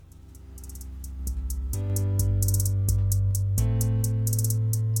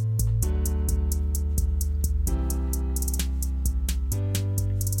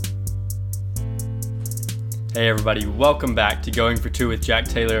Hey everybody, welcome back to Going for Two with Jack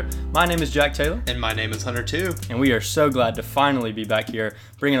Taylor. My name is Jack Taylor. And my name is Hunter too. And we are so glad to finally be back here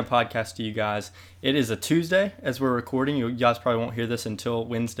bringing a podcast to you guys. It is a Tuesday as we're recording. You guys probably won't hear this until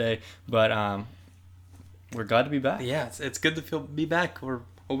Wednesday, but we're glad to be back. Yeah, it's good to be back. We're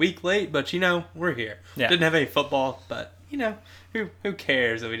a week late, but we're here. Yeah. Didn't have any football, but who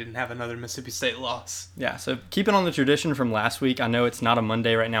cares that we didn't have another Mississippi State loss? Yeah, so keeping on the tradition from last week, I know it's not a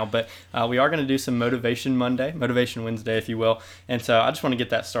Monday right now, but we are going to do some Motivation Wednesday, if you will. And so I just want to get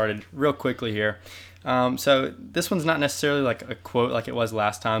that started real quickly here. So this one's not necessarily like a quote like it was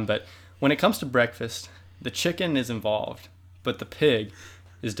last time, but when it comes to breakfast, the chicken is involved, but the pig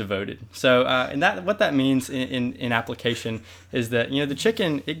is devoted. So and that what that means in application is that the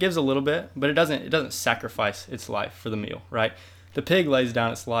chicken, it gives a little bit, but it doesn't sacrifice its life for the meal, right? The pig lays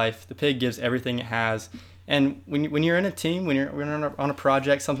down its life. The pig gives everything it has. And when you're in a team, when you're on a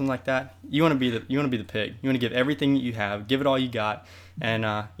project, something like that, you want to be the pig. You want to give everything that you have, give it all you got. And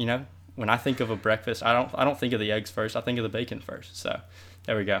when I think of a breakfast, I don't think of the eggs first. I think of the bacon first. So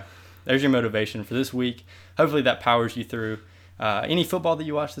there we go. There's your motivation for this week. Hopefully that powers you through any football that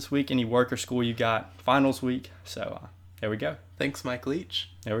you watch this week, any work or school you got, finals week. So there we go. Thanks, Mike Leach.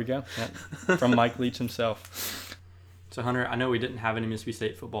 There we go. Yep. From Mike Leach himself. So, Hunter, I know we didn't have any Mississippi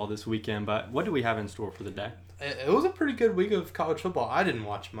State football this weekend, but what do we have in store for the day? It was a pretty good week of college football. I didn't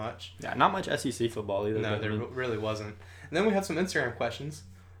watch much. Yeah, not much SEC football either. No, there really wasn't. And then we have some Instagram questions.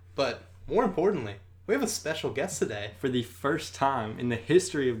 But more importantly, we have a special guest today. For the first time in the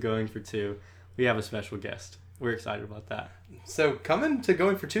history of Going for Two, we have a special guest. We're excited about that. So, coming to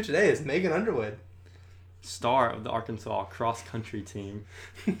Going for Two today is Megan Underwood. Star of the Arkansas cross-country team.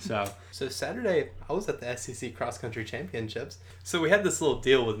 So Saturday, I was at the SEC cross-country championships. So we had this little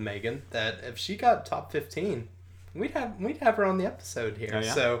deal with Megan that if she got top 15, we'd have her on the episode here. Oh,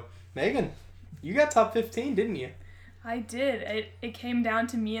 yeah? So, Megan, you got top 15, didn't you? I did. It came down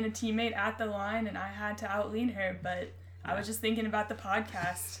to me and a teammate at the line, and I had to out-lean her, but I was just thinking about the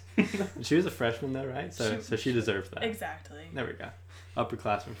podcast. She was a freshman, though, right? So she deserves that. Exactly. There we go.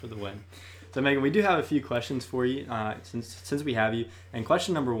 Upperclassman for the win. So, Megan, we do have a few questions for you since we have you. And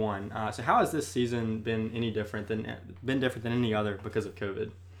question number one, so how has this season been different than any other because of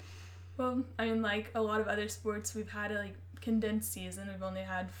COVID? Well, I mean, like a lot of other sports, we've had a condensed season. We've only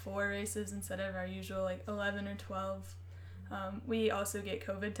had 4 races instead of our usual 11 or 12. We also get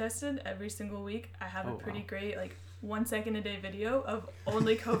COVID tested every single week. I have a pretty great 1 second a day video of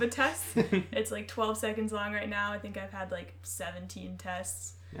only COVID tests. It's 12 seconds long right now. I think I've had 17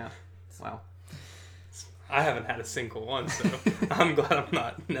 tests. Yeah. Wow. I haven't had a single one, so I'm glad I'm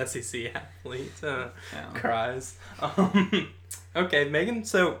not an SEC athlete. Cries. Okay, Megan,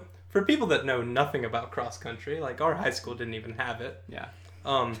 so for people that know nothing about cross country, our high school didn't even have it. Yeah.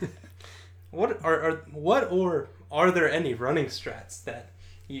 What are there any running strats that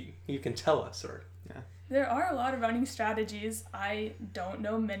you can tell us or? Yeah. There are a lot of running strategies. I don't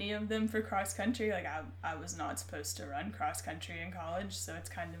know many of them for cross country. I was not supposed to run cross country in college, so it's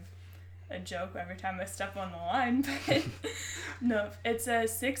kind of a joke every time I step on the line. But no, it's a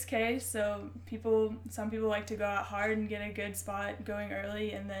 6K, so some people like to go out hard and get a good spot going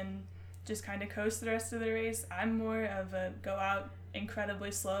early and then just kind of coast the rest of the race. I'm more of a go out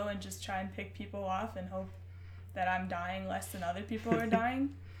incredibly slow and just try and pick people off and hope that I'm dying less than other people are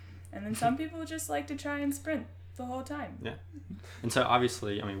dying. And then some people just like to try and sprint the whole time. Yeah. And so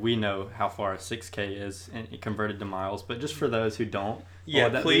obviously, we know how far a 6K is and it converted to miles, but just for those who don't.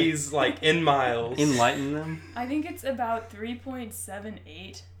 Yeah, please, in miles. Enlighten them. I think it's about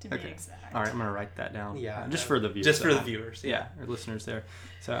 3.78 to be exact. All right, I'm going to write that down. Yeah. Just for the viewers. Just for the viewers. Yeah, our listeners there.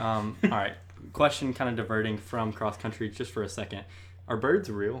 So, all right. Question kind of diverting from cross country just for a second. Are birds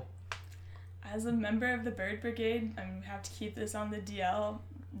real? As a member of the Bird Brigade, I have to keep this on the DL.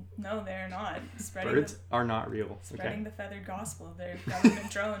 No, they're not. Birds are not real. Spreading the feathered gospel. They're government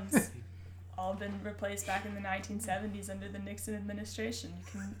drones. All been replaced back in the 1970s under the Nixon administration.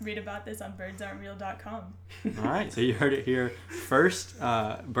 You can read about this on birdsaren'treal.com. All right, so you heard it here first.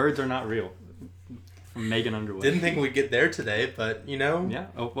 Birds are not real. From Megan Underwood. Didn't think we'd get there today, but Yeah.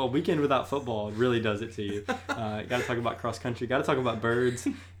 Oh, well, weekend without football really does it to you. Got to talk about cross country. Got to talk about birds.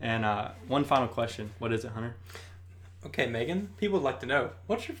 And one final question. What is it, Hunter? Okay, Megan. People would like to know,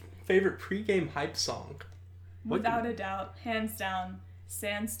 what's your favorite pregame hype song? Without a doubt, hands down,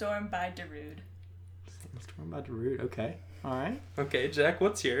 Sandstorm by Darude. Sandstorm by Darude. Okay. All right. Okay, Jack,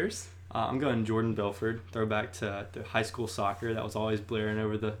 what's yours? I'm going Jordan Belford. Throwback to high school soccer. That was always blaring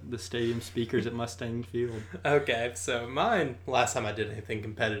over the stadium speakers at Mustang Field. Okay, so mine, last time I did anything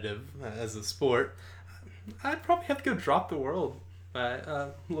competitive as a sport, I'd probably have to go Drop the World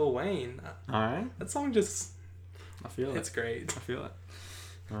by Lil Wayne. All right. That song just I feel it. It's great. I feel it.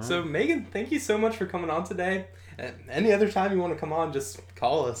 Right. So, Megan, thank you so much for coming on today. Any other time you want to come on, just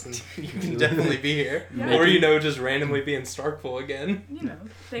call us and you can definitely be here. Yeah. Or, just randomly be in Starkville again.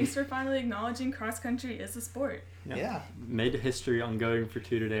 Thanks for finally acknowledging cross country is a sport. Yeah. Made history on Going for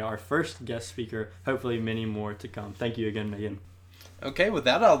Two today. Our first guest speaker. Hopefully many more to come. Thank you again, Megan. Okay, with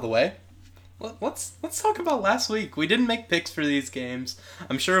that out of the way, let's talk about last week. We didn't make picks for these games.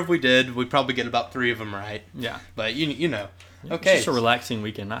 I'm sure if we did, we'd probably get about 3 of them right. Yeah. But, you know. Yeah, Okay. It's just a relaxing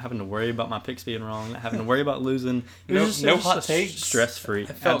weekend, not having to worry about my picks being wrong, not having to worry about losing. No hot takes. Stress-free.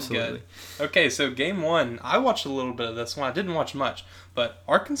 It felt Absolutely. good. Okay, so game 1, I watched a little bit of this one. I didn't watch much, but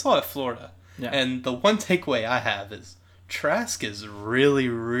Arkansas at Florida. Yeah. And the one takeaway I have is Trask is really,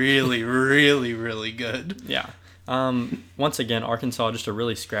 really, really, really good. Yeah. Once again, Arkansas, just a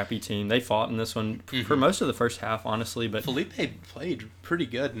really scrappy team. They fought in this one for most of the first half, honestly. But Felipe played pretty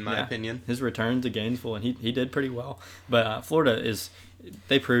good, in my opinion. His return to Gainesville, and he did pretty well. But Florida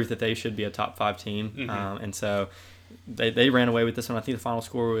they proved that they should be a top 5 team. And so they ran away with this one. I think the final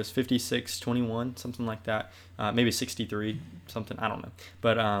score was 56-21, something like that. Maybe 63, something. I don't know.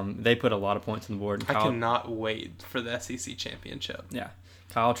 But they put a lot of points on the board. I cannot wait for the SEC championship. Yeah.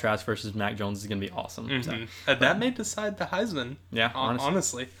 Kyle Trask versus Mac Jones is going to be awesome. So, that may decide the Heisman. Yeah,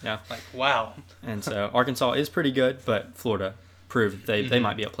 honestly. Yeah. Like, wow. And so Arkansas is pretty good, but Florida proved they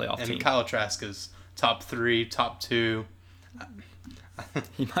might be a playoff team. And Kyle Trask is top 3, top 2.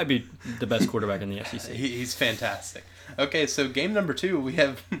 He might be the best quarterback in the SEC. He's fantastic. Okay, so game number 2, we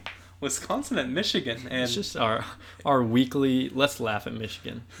have Wisconsin at Michigan. And it's just our weekly, let's laugh at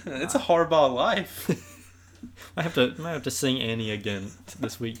Michigan. It's a Harbaugh life. I might have to sing Annie again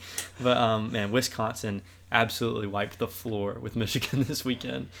this week. But, man, Wisconsin absolutely wiped the floor with Michigan this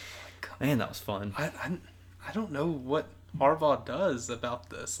weekend. Man, that was fun. I don't know what Harbaugh does about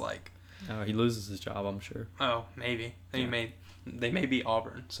this. Like, he loses his job, I'm sure. Oh, maybe. They may be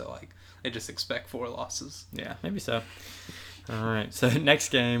Auburn, so, like, they just expect 4 losses. Yeah, maybe so. All right, so next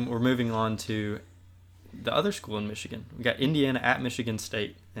game, we're moving on to the other school in Michigan. We got Indiana at Michigan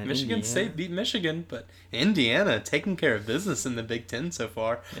State. And Michigan State beat Michigan, but Indiana taking care of business in the Big Ten so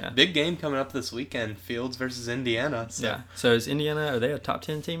far. Yeah. Big game coming up this weekend, Fields versus Indiana. So. Yeah. So is Indiana, are they a top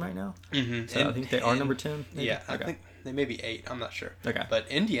 10 team right now? Mm-hmm. So I think they are number 10. Maybe? Yeah, okay. I think they may be 8. I'm not sure. Okay. But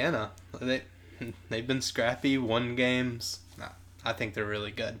Indiana, they've been scrappy, won games. I think they're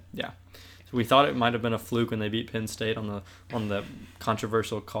really good. Yeah. So we thought it might have been a fluke when they beat Penn State on the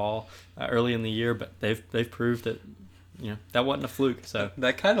controversial call early in the year, but they've proved that that wasn't a fluke. So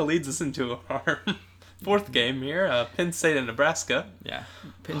that kind of leads us into our 4th game here, Penn State and Nebraska. Yeah.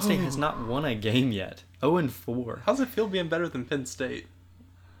 Penn State has not won a game yet. 0-4. How's it feel being better than Penn State?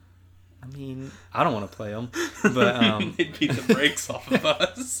 I mean, I don't want to play them, but they'd beat the brakes off of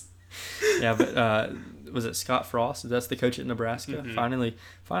us. Yeah, but was it Scott Frost? That's the coach at Nebraska. Mm-hmm.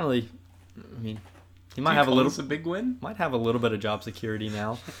 Finally, I mean, he might have a big win. Might have a little bit of job security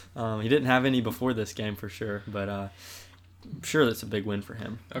now. He didn't have any before this game for sure, but I'm sure that's a big win for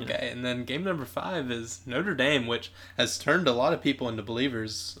him. Okay, and then game number 5 is Notre Dame, which has turned a lot of people into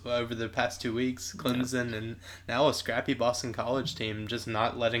believers over the past 2 weeks. Clemson and now a scrappy Boston College team, just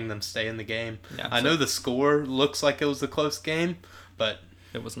not letting them stay in the game. Yeah, I know the score looks like it was a close game, but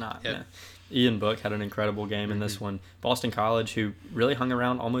it was not. Yep. Yeah. Ian Book had an incredible game in this one. Boston College, who really hung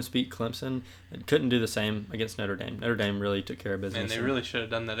around, almost beat Clemson, couldn't do the same against Notre Dame. Notre Dame really took care of business. And they really should have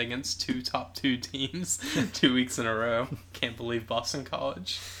done that against 2 top 2 teams 2 weeks in a row. Can't believe Boston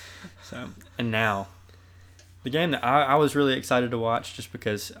College. So, and now, the game that I was really excited to watch just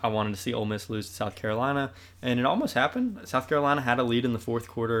because I wanted to see Ole Miss lose to South Carolina, and it almost happened. South Carolina had a lead in the 4th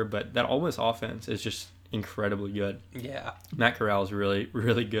quarter, but that Ole Miss offense is just incredibly good. Yeah. Matt Corral is really,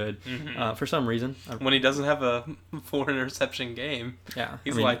 really good for some reason. When he doesn't have a 4 interception game,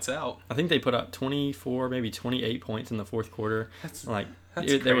 he's lights out. I think they put up 24, maybe 28 points in the 4th quarter. That's they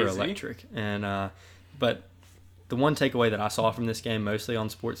were crazy. electric. And but the one takeaway that I saw from this game, mostly on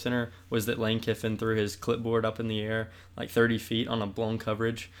SportsCenter, was that Lane Kiffin threw his clipboard up in the air like 30 feet on a blown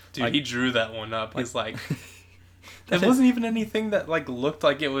coverage. Dude, he drew that one up. He's like... It wasn't even anything that looked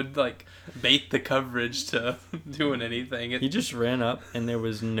like it would bait the coverage to doing anything. He just ran up and there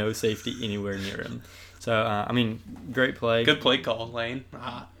was no safety anywhere near him. So great play. Good play call, Lane.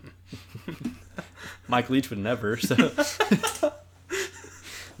 Mike Leach would never. So,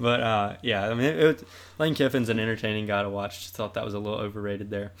 but Lane Kiffin's an entertaining guy to watch. Just thought that was a little overrated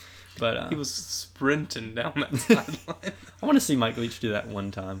there. But he was sprinting down that sideline. I want to see Mike Leach do that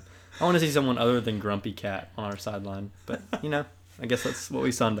one time. I want to see someone other than Grumpy Cat on our sideline. But, I guess that's what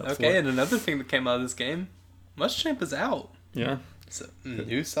we signed up for. Okay, and another thing that came out of this game, Muschamp is out. Yeah. So,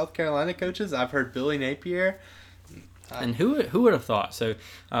 new South Carolina coaches. I've heard Billy Napier, And who would have thought? So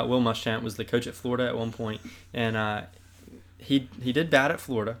Will Muschamp was the coach at Florida at one point, and he did bad at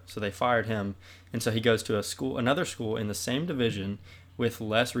Florida, so they fired him, and so he goes to another school in the same division with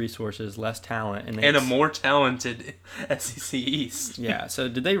less resources, less talent, and a more talented SEC East. Yeah. So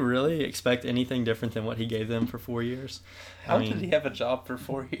did they really expect anything different than what he gave them for 4 years? How did he have a job for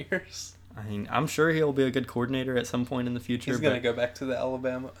 4 years? I mean, I'm sure he'll be a good coordinator at some point in the future. He's going to go back to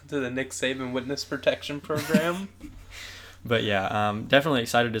the Nick Saban Witness Protection Program. But yeah, definitely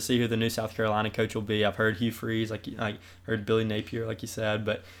excited to see who the new South Carolina coach will be. I've heard Hugh Freeze, I heard Billy Napier, like you said,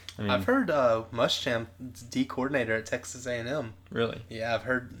 but I mean, I've heard Muschamp D coordinator at Texas A&M. Really? Yeah, I've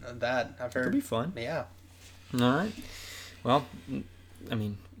heard that. Could be fun. Yeah. All right. Well, I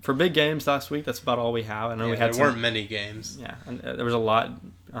mean, for big games last week, that's about all we have. I know there weren't many games. Yeah, and there was a lot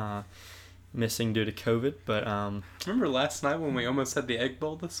missing due to COVID, but remember last night when we almost had the Egg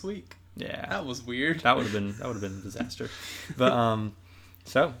Bowl this week? Yeah, that was weird. That would have been a disaster. But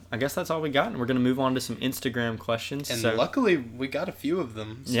so I guess that's all we got, and we're gonna move on to some Instagram questions. And luckily, we got a few of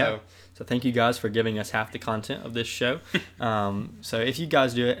them. So. Yeah. So thank you guys for giving us half the content of this show. So if you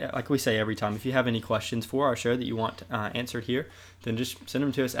guys do it, like we say every time, if you have any questions for our show that you want answered here, then just send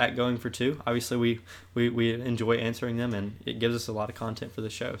them to us at Going for Two. Obviously, we enjoy answering them, and it gives us a lot of content for the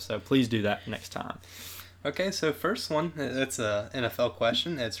show. So please do that next time. Okay, so first one, it's a NFL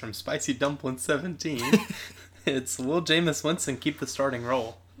question. It's from Spicy Dumpling 17. It's, will Jameis Winston keep the starting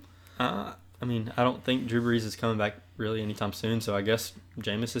role? I mean, I don't think Drew Brees is coming back really anytime soon, so I guess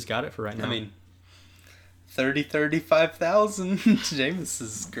Jameis has got it for right now. I mean, 35,000. Jameis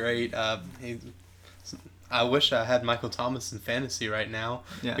is great. I wish I had Michael Thomas in fantasy right now,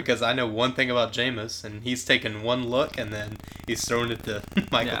 because I know one thing about Jameis, and he's taken one look and then he's thrown it to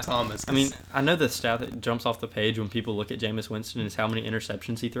Michael Thomas. I mean, I know the stat that jumps off the page when people look at Jameis Winston is how many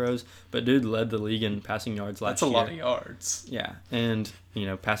interceptions he throws, but dude led the league in passing yards last year. That's a lot of yards. Yeah, and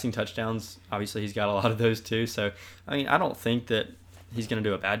passing touchdowns, obviously he's got a lot of those too. So, I mean, I don't think that he's going to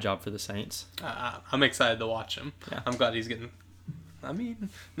do a bad job for the Saints. I'm excited to watch him. Yeah. I'm glad he's getting... I mean,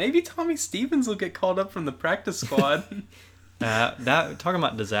 maybe Tommy Stevens will get called up from the practice squad. That talking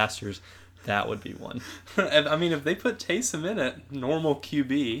about disasters, that would be one. I mean, if they put Taysom in at normal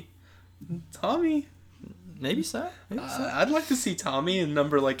QB, Tommy... Maybe so. I'd like to see Tommy in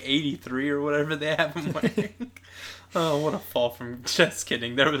number 83 or whatever they have him wearing. Oh, what a fall from... Just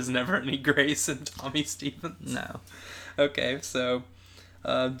kidding. There was never any grace in Tommy Stevens. No. Okay, so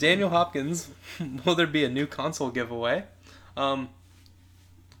Daniel Hopkins, will there be a new console giveaway?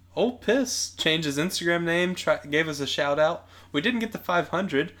 Old Piss changed his Instagram name, gave us a shout out. We didn't get to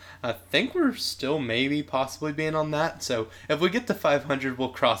 500. I think we're still maybe possibly being on that. So if we get to 500, we'll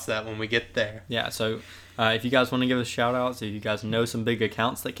cross that when we get there. Yeah, so if you guys want to give us shout outs, if you guys know some big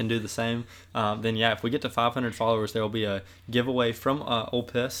accounts that can do the same, then yeah, if we get to 500 followers, there will be a giveaway from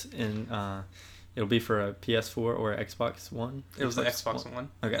Old Piss, and it'll be for a PS4 or Xbox One. It was the Xbox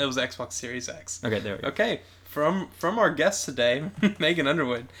One. Okay. It was the Xbox Series X. Okay, there we go. Okay, from our guest today, Megan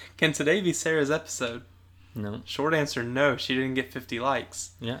Underwood, can today be Sarah's episode? No. Short answer, no. She didn't get 50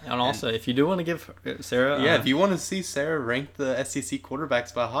 likes. Yeah, and also, if you do want to give Sarah... if you want to see Sarah rank the SEC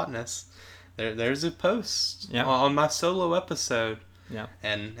quarterbacks by hotness, there's a post on my solo episode. Yeah.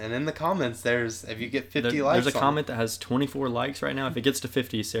 And in the comments, if you get 50 likes... There's a comment that has 24 likes right now. If it gets to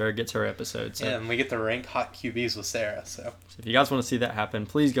 50, Sarah gets her episode. So. Yeah, and we get to rank hot QBs with Sarah. So if you guys want to see that happen,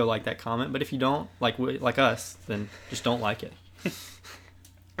 please go like that comment. But if you don't, like us, then just don't like it.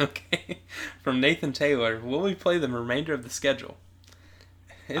 Okay. From Nathan Taylor, will we play the remainder of the schedule?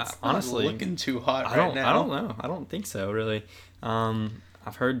 It's honestly not looking too hot right now. I don't know. I don't think so, really.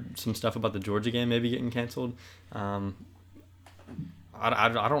 I've heard some stuff about the Georgia game maybe getting canceled. I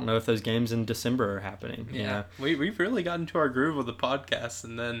don't know if those games in December are happening. Yeah, we've really gotten to our groove with the podcast,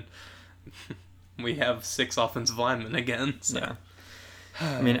 and then we have 6 offensive linemen again. So. Yeah.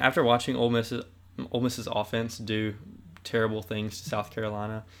 I mean, after watching Ole Miss's offense do terrible things to South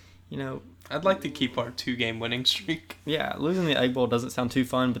Carolina, I'd like to keep our 2-game winning streak. Yeah, losing the Egg Bowl doesn't sound too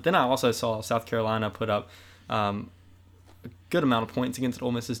fun, but then I also saw South Carolina put up a good amount of points against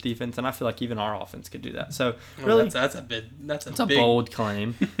Ole Miss's defense, and I feel like even our offense could do that. So really, that's a bold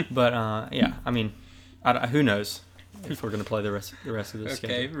claim, but yeah, I mean, who knows if we're going to play the rest of this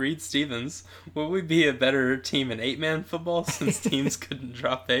schedule. Okay, Reed Stevens, will we be a better team in 8-man football since teams couldn't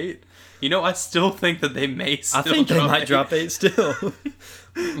drop 8? I still think that they may still drop 8. I think they might drop 8 still.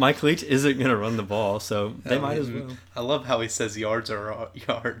 Mike Leach isn't going to run the ball, so they might as well. I love how he says yards are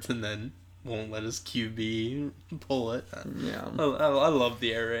yards and then won't let his QB pull it. Yeah. I love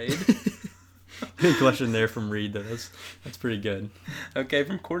the air raid. Good question there from Reed, though. That's pretty good. Okay,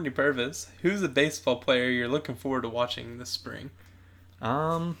 from Courtney Purvis. Who's a baseball player you're looking forward to watching this spring?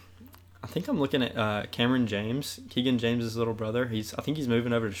 I think I'm looking at Cameron James, Keegan James' little brother. I think he's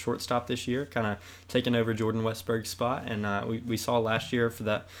moving over to shortstop this year, kind of taking over Jordan Westberg's spot. And we saw last year for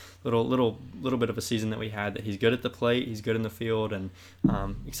that little bit of a season that we had that he's good at the plate, he's good in the field, and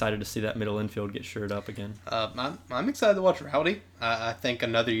excited to see that middle infield get shored up again. I'm excited to watch Rowdy. I think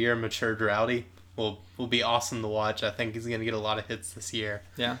another year matured Rowdy will be awesome to watch. I think he's going to get a lot of hits this year.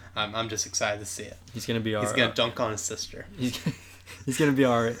 Yeah, I'm just excited to see it. He's going to be He's going to dunk on his sister. He's going to be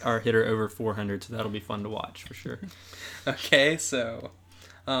our hitter over 400, so that'll be fun to watch for sure. Okay, so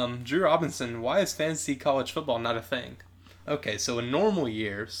Drew Robinson, why is fantasy college football not a thing? Okay, so in normal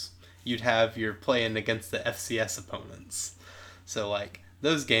years, you'd have your playing against the FCS opponents. So, like,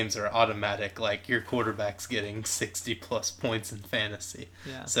 those games are automatic. Like, your quarterback's getting 60-plus points in fantasy.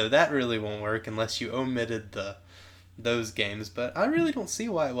 Yeah. So that really won't work unless you omitted those games, but I really don't see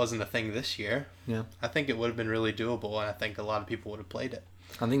why it wasn't a thing this year. Yeah. I think it would have been really doable, and I think a lot of people would have played it.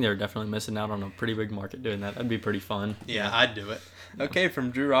 I think they're definitely missing out on a pretty big market doing that. That'd be pretty fun. Yeah, I'd do it. Okay, from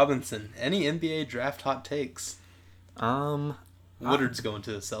Drew Robinson. Any NBA draft hot takes? Woodard's going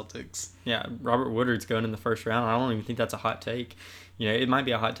to the Celtics. Yeah, Robert Woodard's going in the first round. I don't even think that's a hot take. You know, it might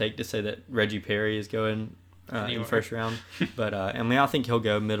be a hot take to say that Reggie Perry is going in the first round, but I think he'll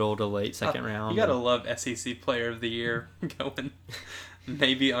go middle to late second round. You gotta love SEC Player of the Year going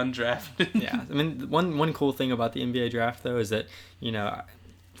maybe undrafted. Yeah, I mean, one cool thing about the NBA draft though is that, you know,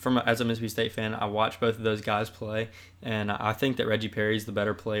 as a Mississippi State fan, I watch both of those guys play, and I think that Reggie Perry's the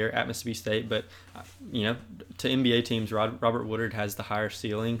better player at Mississippi State. But, you know, to NBA teams, Robert Woodard has the higher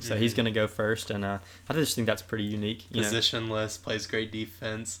ceiling, so he's going to go first, and I just think that's pretty unique. Positionless, plays great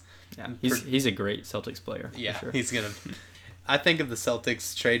defense. Yeah, he's a great Celtics player. Yeah, for sure. he's gonna. I think if the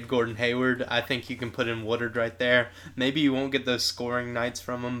Celtics trade Gordon Hayward, I think you can put in Woodard right there. Maybe you won't get those scoring nights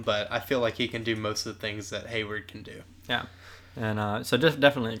from him, but I feel like he can do most of the things that Hayward can do. Yeah. And so just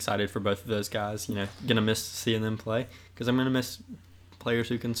definitely excited for both of those guys. You know, gonna miss seeing them play because I'm gonna miss players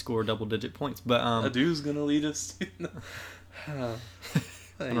who can score double-digit points. But Adu's gonna lead us to.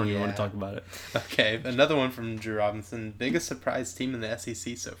 I don't even want to talk about it. Okay, another one from Drew Robinson. Biggest surprise team in the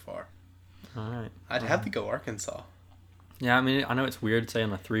SEC so far? All right. I'd have to go Arkansas. Yeah, I mean, I know it's weird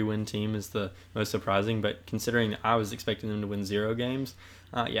saying a 3-win team is the most surprising, but considering I was expecting them to win 0 games,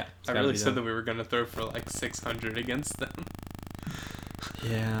 yeah. I really said that we were going to throw for like 600 against them.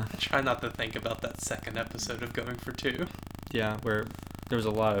 Yeah. I try not to think about that second episode of Going for 2. Yeah, where there was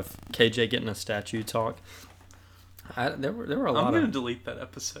a lot of KJ getting a statue talk. There were a lot. I'm going to delete that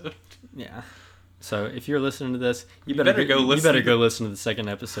episode. Yeah. So if you're listening to this, you better go listen to the second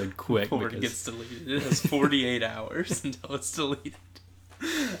episode quick before it gets deleted. It has 48 hours until it's deleted.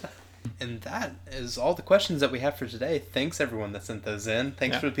 And that is all the questions that we have for today. Thanks everyone that sent those in.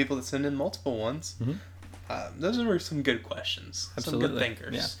 Thanks for the people that sent in multiple ones. Mm-hmm. Those were some good questions. Absolutely. Some good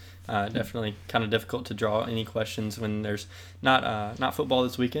thinkers. Yeah. Definitely kind of difficult to draw any questions when there's not football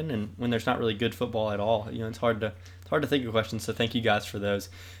this weekend and when there's not really good football at all. You know, it's hard to think of questions, so thank you guys for those.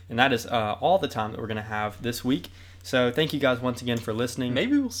 And that is all the time that we're going to have this week. So thank you guys once again for listening.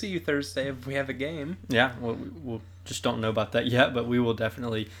 Maybe we'll see you Thursday if we have a game. Yeah, we'll just don't know about that yet, but we will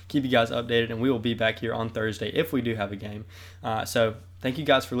definitely keep you guys updated, and we will be back here on Thursday if we do have a game. So thank you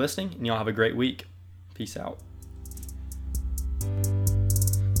guys for listening, and y'all have a great week. Peace out.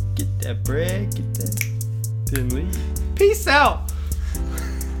 Get that bread, get that, then leave. Peace out!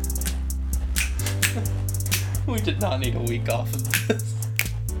 We did not need a week off of this.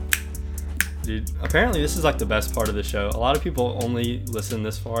 Dude, apparently this is like the best part of the show. A lot of people only listen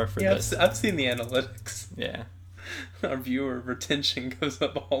this far for this. I've seen the analytics. Yeah. Our viewer retention goes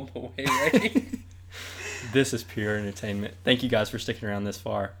up all the way, right? This is pure entertainment. Thank you guys for sticking around this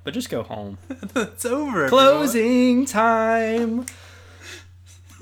far. But just go home. It's over. Closing time.